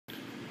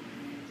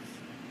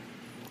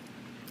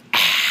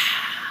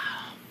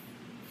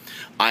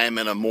I am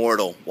an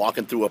immortal,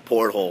 walking through a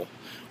porthole.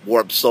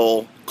 Warped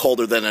soul,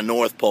 colder than a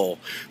North Pole.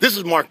 This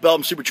is Mark Bell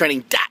from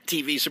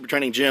SuperTraining.tv, Super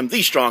Training Gym,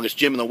 the strongest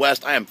gym in the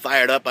West. I am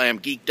fired up. I am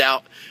geeked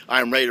out.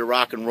 I am ready to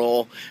rock and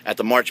roll at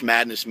the March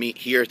Madness meet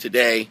here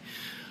today.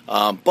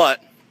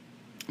 But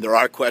there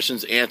are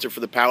questions to answer for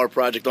the Power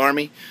Project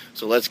Army,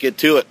 so let's get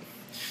to it.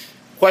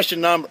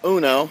 Question number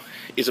uno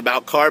is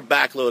about carb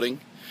backloading.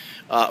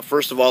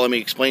 First of all, let me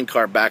explain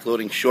carb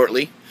backloading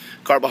shortly.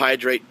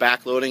 Carbohydrate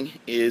backloading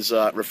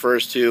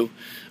refers to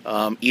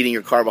eating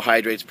your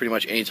carbohydrates pretty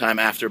much anytime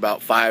after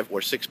about 5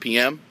 or 6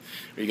 p.m.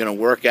 You're going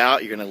to work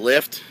out, you're going to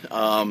lift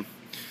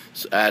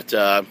at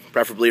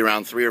preferably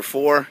around 3 or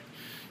 4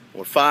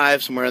 or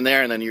 5, somewhere in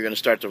there, and then you're going to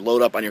start to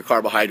load up on your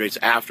carbohydrates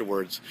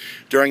afterwards.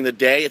 During the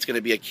day, it's going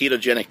to be a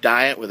ketogenic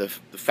diet where the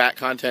fat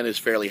content is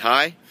fairly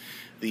high,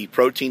 the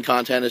protein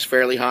content is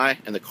fairly high,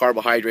 and the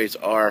carbohydrates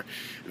are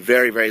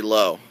very, very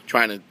low,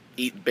 trying to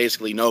eat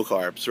basically no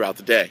carbs throughout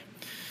the day.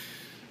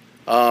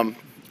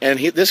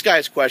 This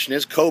guy's question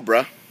is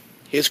Cobra.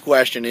 His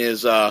question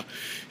is,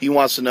 he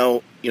wants to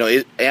know,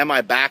 am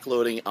I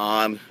backloading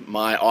on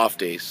my off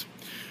days?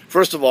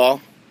 First of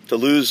all, to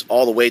lose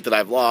all the weight that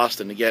I've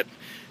lost and to get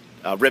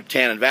ripped,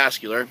 tan, and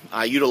vascular,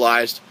 I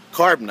utilized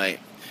Carbnite,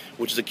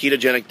 which is a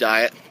ketogenic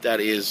diet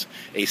that is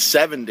a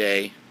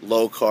 7-day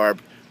low-carb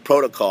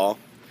protocol.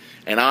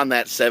 And on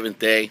that 7th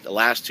day, the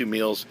last 2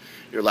 meals,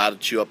 you're allowed to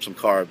chew up some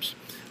carbs.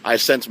 I've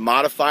since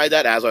modified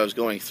that as I was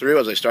going through.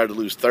 As I started to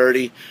lose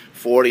 30,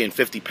 40, and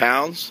 50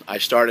 pounds, I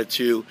started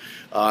to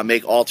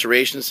make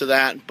alterations to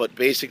that. But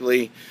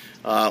basically,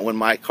 when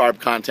my carb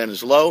content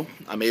is low,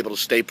 I'm able to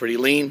stay pretty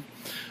lean.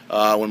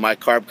 When my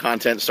carb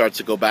content starts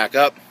to go back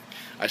up,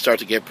 I start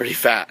to get pretty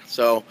fat.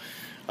 So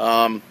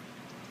now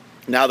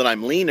that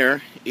I'm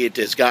leaner, it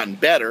has gotten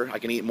better. I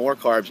can eat more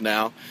carbs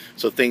now,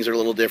 so things are a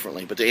little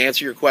differently. But to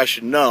answer your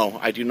question, no,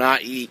 I do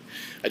not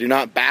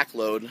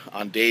backload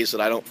on days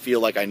that I don't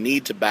feel like I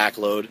need to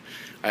backload.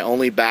 I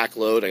only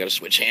backload. I got to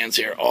switch hands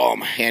here. Oh,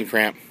 my hand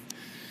cramp.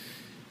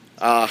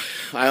 I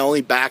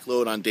only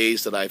backload on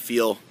days that I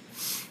feel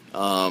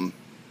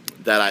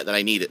that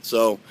I need it.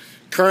 So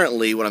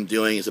currently, what I'm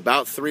doing is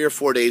about 3 or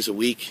 4 days a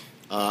week.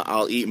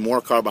 I'll eat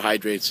more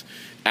carbohydrates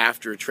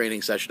after a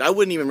training session. I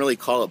wouldn't even really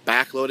call it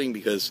backloading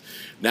because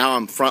now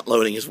I'm front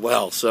loading as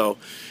well. So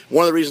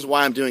one of the reasons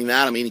why I'm doing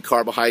that, I'm eating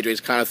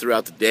carbohydrates kind of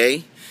throughout the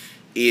day,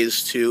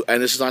 is to,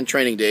 and this is on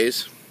training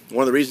days,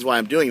 one of the reasons why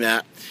I'm doing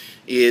that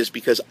is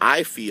because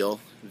I feel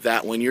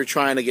that when you're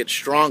trying to get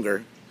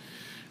stronger,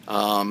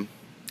 and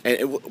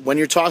when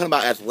you're talking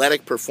about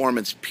athletic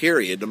performance,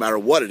 period, no matter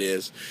what it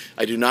is,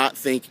 I do not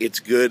think it's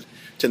good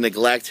to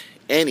neglect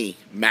any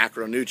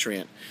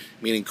macronutrient,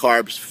 meaning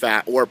carbs,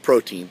 fat, or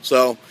protein.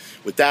 So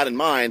with that in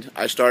mind,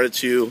 I started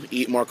to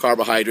eat more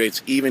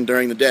carbohydrates even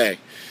during the day.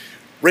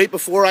 Right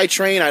before I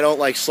train, I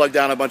don't slug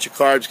down a bunch of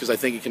carbs because I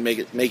think it can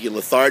make you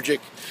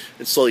lethargic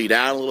and slow you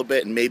down a little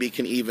bit, and maybe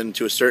can even,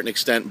 to a certain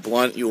extent,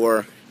 prevent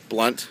you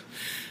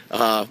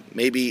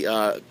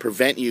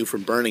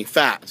from burning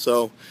fat.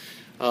 So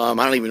I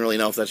don't even really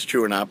know if that's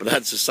true or not, but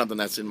that's just something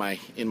that's in my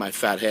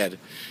fat head.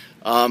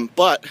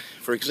 But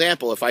for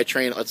example, if I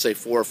train, let's say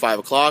 4 or 5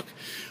 o'clock,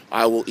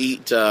 I will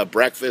eat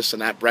breakfast,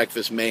 and that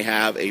breakfast may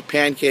have a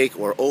pancake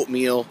or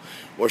oatmeal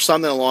or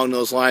something along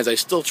those lines. I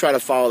still try to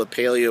follow the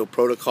paleo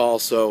protocol,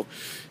 so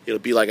it'll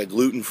be like a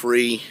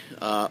gluten-free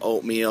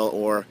oatmeal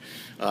or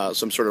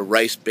some sort of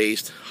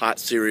rice-based hot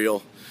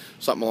cereal,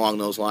 something along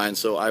those lines.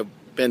 So I've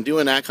been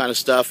doing that kind of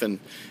stuff and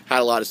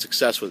had a lot of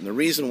success with it. And the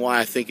reason why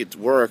I think it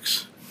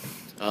works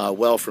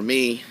well for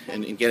me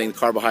in getting the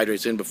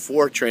carbohydrates in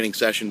before training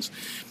sessions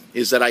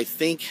is that I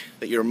think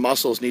that your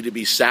muscles need to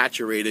be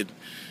saturated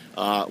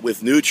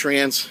with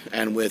nutrients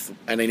and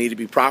they need to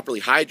be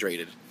properly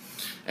hydrated.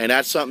 And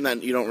that's something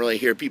that you don't really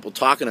hear people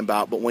talking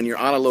about. But when you're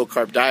on a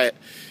low-carb diet,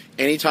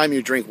 anytime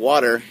you drink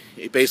water,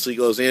 it basically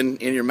goes in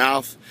your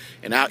mouth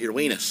and out your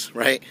weenus,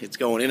 right? It's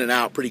going in and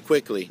out pretty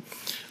quickly.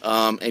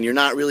 And you're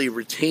not really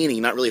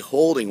retaining, not really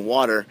holding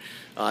water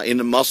in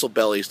the muscle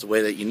bellies the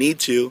way that you need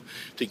to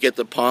get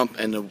the pump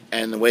and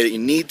the way that you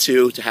need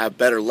to have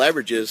better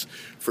leverages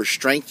for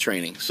strength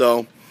training.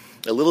 So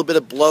a little bit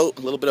of bloat,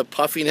 a little bit of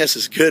puffiness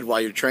is good while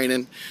you're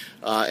training.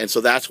 And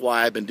so that's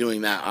why I've been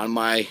doing that. On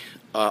my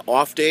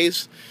off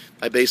days,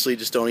 I basically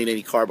just don't eat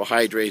any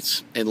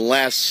carbohydrates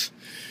unless,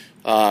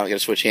 I gotta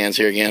switch hands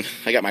here again.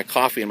 I got my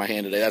coffee in my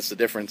hand today. That's the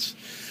difference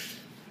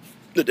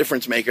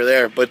maker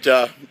there. But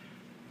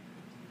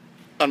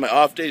on my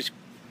off days,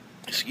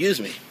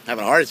 excuse me, I'm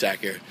having a heart attack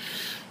here.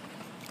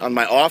 On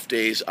my off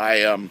days,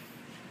 I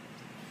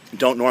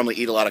don't normally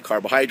eat a lot of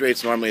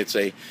carbohydrates. Normally it's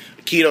a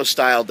keto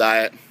style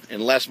diet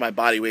unless my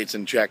body weight's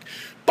in check.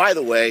 By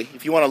the way,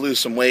 if you want to lose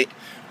some weight,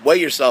 weigh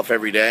yourself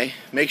every day.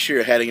 Make sure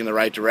you're heading in the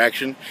right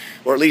direction,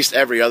 or at least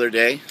every other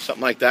day,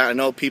 something like that. I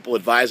know people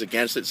advise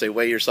against it, say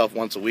weigh yourself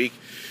once a week,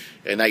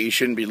 and that you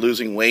shouldn't be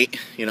losing weight,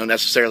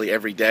 necessarily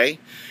every day.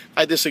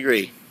 I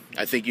disagree.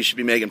 I think you should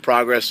be making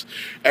progress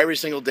every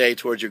single day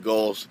towards your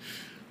goals.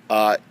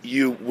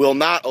 You will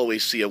not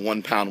always see a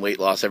 1 pound weight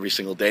loss every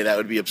single day. That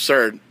would be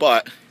absurd,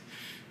 but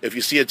if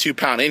you see a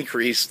 2-pound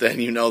increase, then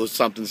you know that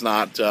something's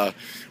not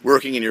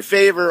working in your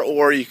favor,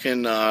 or you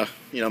can,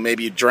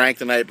 maybe you drank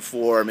the night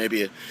before, or maybe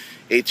you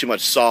ate too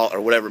much salt,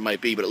 or whatever it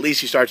might be. But at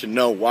least you start to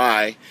know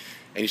why,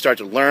 and you start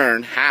to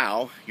learn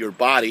how your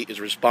body is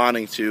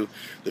responding to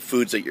the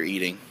foods that you're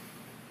eating.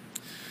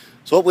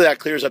 So hopefully that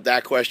clears up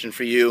that question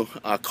for you.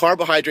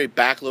 Carbohydrate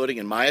backloading,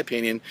 in my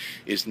opinion,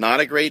 is not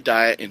a great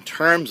diet in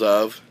terms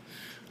of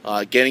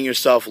getting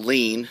yourself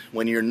lean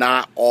when you're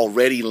not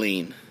already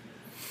lean.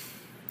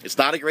 It's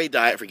not a great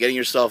diet for getting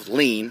yourself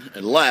lean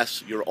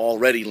unless you're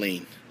already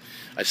lean.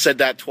 I said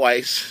that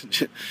twice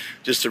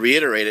just to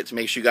reiterate it, to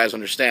make sure you guys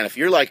understand. If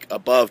you're like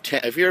above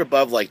 10, if you're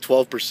above like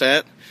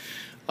 12%,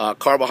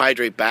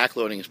 carbohydrate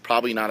backloading is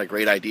probably not a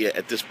great idea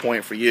at this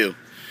point for you.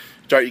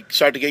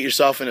 Start to get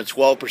yourself in a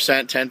 12%,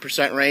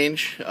 10%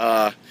 range,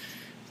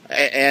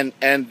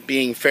 and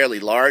being fairly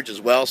large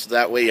as well, so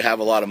that way you have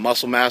a lot of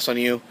muscle mass on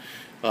you.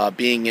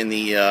 Being in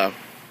the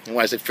when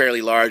I say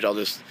fairly large,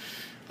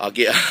 I'll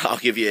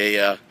give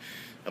you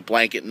a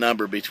blanket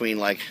number between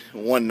like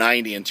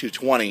 190 and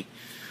 220.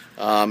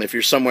 If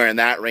you're somewhere in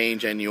that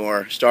range and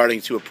you're starting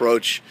to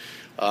approach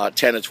 10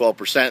 to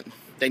 12%,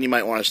 then you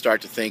might want to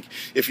start to think.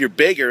 If you're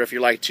bigger, if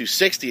you're like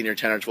 260 and you're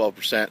 10 or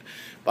 12%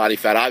 body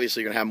fat,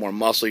 obviously you're going to have more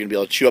muscle. You're going to be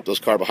able to chew up those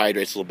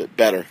carbohydrates a little bit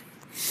better.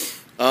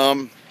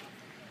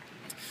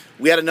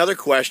 We had another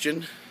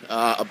question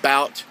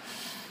about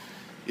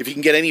if you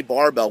can get any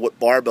barbell, what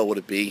barbell would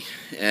it be?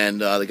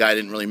 And the guy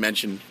didn't really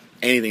mention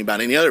anything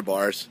about any other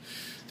bars.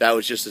 That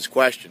was just his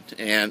question.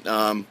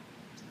 And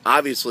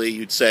obviously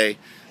you'd say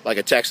like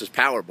a Texas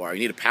power bar. You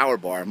need a power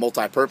bar, a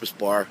multi-purpose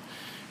bar,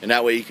 and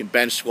that way you can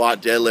bench,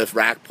 squat, deadlift,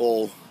 rack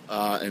pull,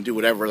 and do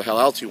whatever the hell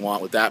else you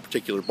want with that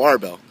particular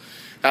barbell.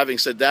 Having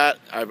said that,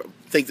 I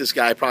think this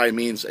guy probably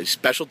means a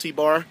specialty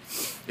bar.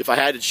 If I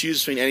had to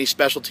choose between any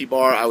specialty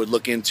bar, I would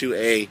look into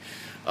a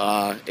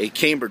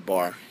cambered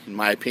bar. In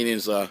my opinion,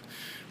 is one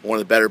of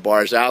the better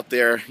bars out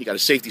there. You got a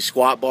safety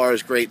squat bar,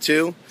 is great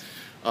too.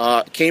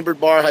 Cambered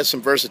bar has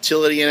some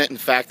versatility in it, in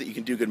the fact that you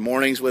can do good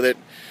mornings with it,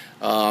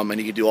 and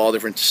you can do all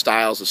different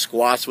styles of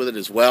squats with it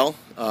as well.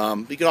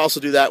 You can also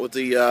do that with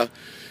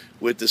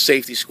the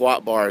safety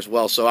squat bar as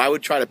well. So I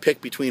would try to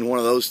pick between one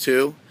of those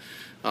two.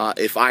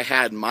 If I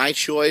had my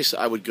choice,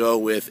 I would go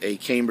with a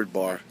cambered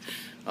bar.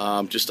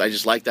 I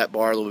just like that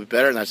bar a little bit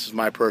better, and that's just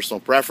my personal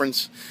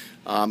preference.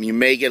 You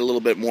may get a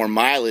little bit more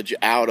mileage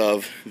out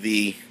of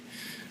the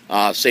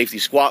safety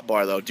squat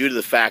bar, though, due to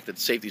the fact that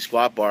the safety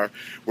squat bar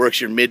works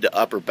your mid to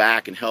upper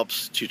back and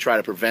helps to try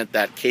to prevent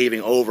that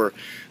caving over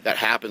that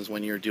happens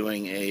when you're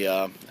doing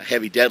a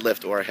heavy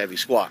deadlift or a heavy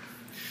squat.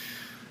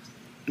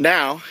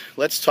 Now,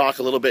 let's talk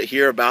a little bit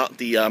here about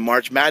the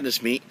March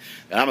Madness meet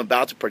that I'm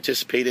about to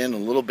participate in a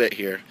little bit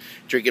here.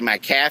 Drinking my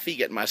coffee,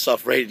 getting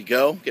myself ready to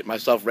go, getting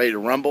myself ready to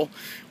rumble.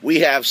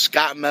 We have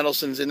Scott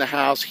Mendelson's in the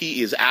house.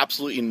 He is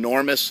absolutely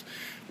enormous,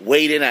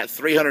 weighed in at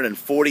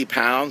 340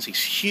 pounds.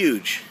 He's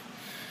huge.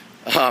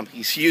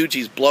 He's huge.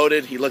 He's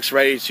bloated. He looks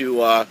ready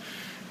to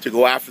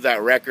go after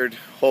that record.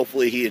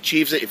 Hopefully he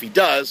achieves it. If he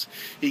does,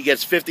 he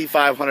gets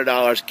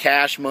 $5,500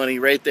 cash money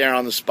right there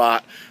on the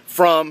spot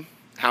from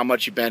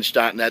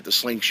HowMuchYouBench.net, the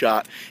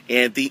Slingshot,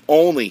 and the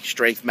only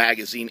strength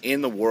magazine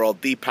in the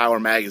world,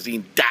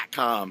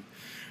 thepowermagazine.com.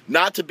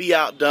 Not to be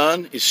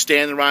outdone is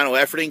Stan Rhino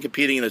Efforting,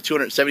 competing in the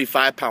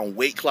 275-pound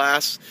weight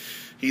class.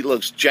 He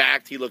looks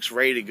jacked. He looks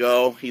ready to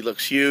go. He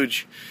looks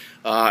huge.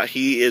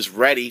 He is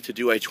ready to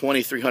do a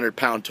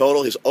 2,300-pound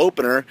total. His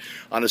opener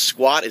on his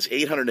squat is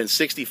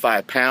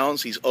 865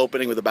 pounds. He's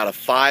opening with about a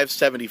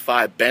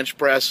 575 bench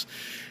press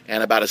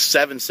and about a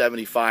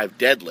 775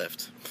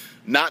 deadlift.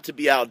 Not to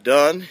be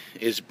outdone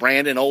is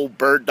Brandon Old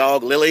Bird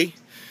Dog Lily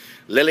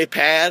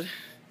Pad.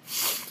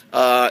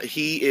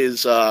 He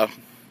is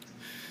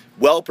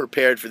well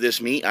prepared for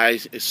this meet. I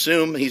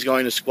assume he's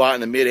going to squat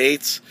in the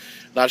mid-8s.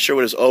 Not sure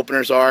what his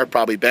openers are.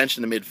 Probably bench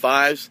in the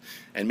mid-5s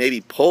and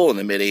maybe pull in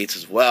the mid-8s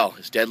as well.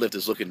 His deadlift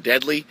is looking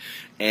deadly,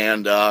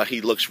 and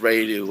he looks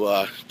ready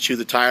to chew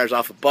the tires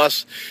off a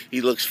bus.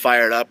 He looks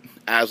fired up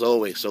as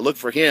always. So look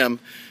for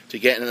him to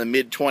get in the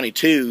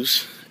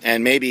mid-22s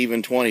and maybe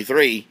even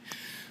 23.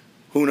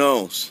 Who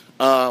knows?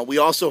 We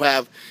also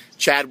have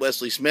Chad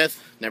Wesley Smith.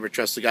 Never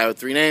trust the guy with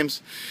 3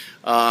 names.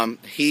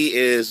 He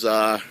is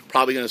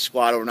probably going to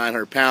squat over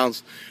 900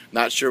 pounds.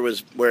 Not sure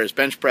where his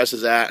bench press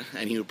is at,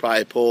 and he would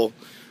probably pull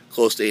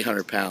close to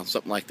 800 pounds,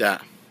 something like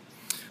that.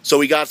 So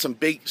we got some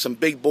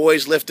big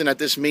boys lifting at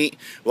this meet.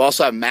 We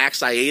also have Max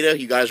Ieda.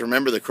 You guys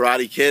remember the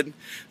Karate Kid,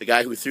 the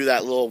guy who threw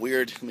that little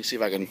weird. Let me see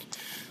if I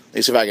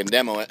can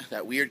demo it.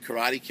 That weird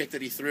karate kick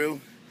that he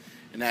threw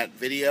in that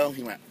video.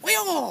 He went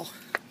wheel.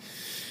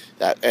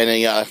 And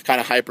he kind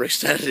of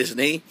hyperextended his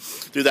knee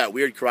through that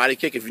weird karate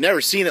kick. If you've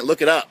never seen it,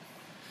 look it up.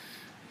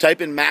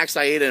 Type in Max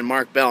Ieda and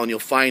Mark Bell, and you'll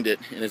find it.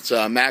 And it's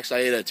Max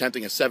Ieda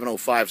attempting a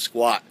 705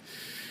 squat,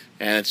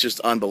 and it's just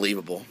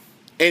unbelievable.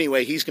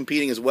 Anyway, he's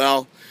competing as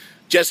well.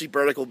 Jesse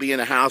Burdick will be in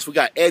the house. We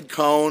got Ed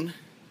Cohn.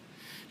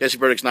 Jesse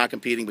Burdick's not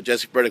competing, but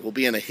Jesse Burdick will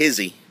be in the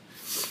hizzy.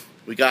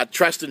 We got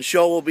Treston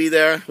Show will be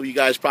there, who you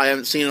guys probably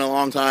haven't seen in a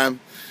long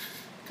time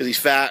because he's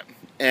fat.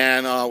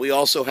 And we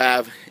also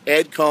have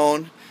Ed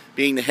Cohn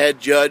being the head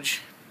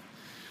judge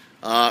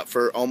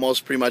for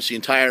almost pretty much the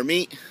entire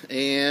meet.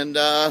 And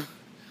I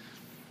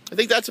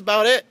think that's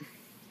about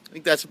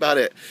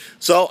it.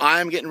 So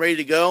I'm getting ready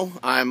to go.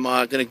 I'm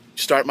going to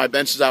start my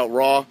benches out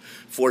raw.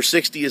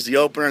 460 is the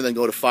opener, then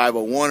go to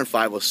 501 or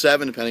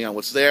 507, depending on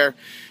what's there.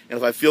 And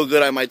if I feel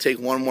good, I might take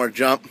one more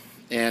jump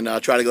and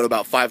try to go to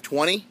about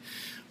 520.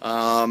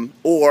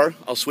 Or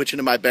I'll switch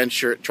into my bench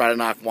shirt, try to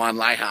knock Juan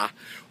Laiha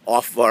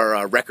off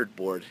our record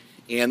board.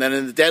 And then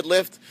in the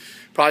deadlift,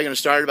 probably going to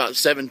start at about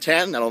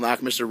 710. That'll knock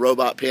Mr.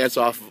 Robot Pants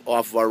off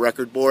of our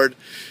record board.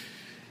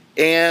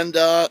 And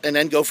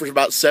then go for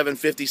about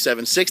 750,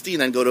 760,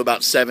 and then go to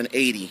about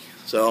 780.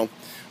 So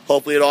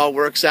hopefully it all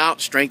works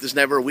out. Strength is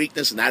never a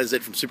weakness, and that is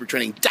it from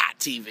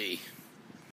supertraining.tv.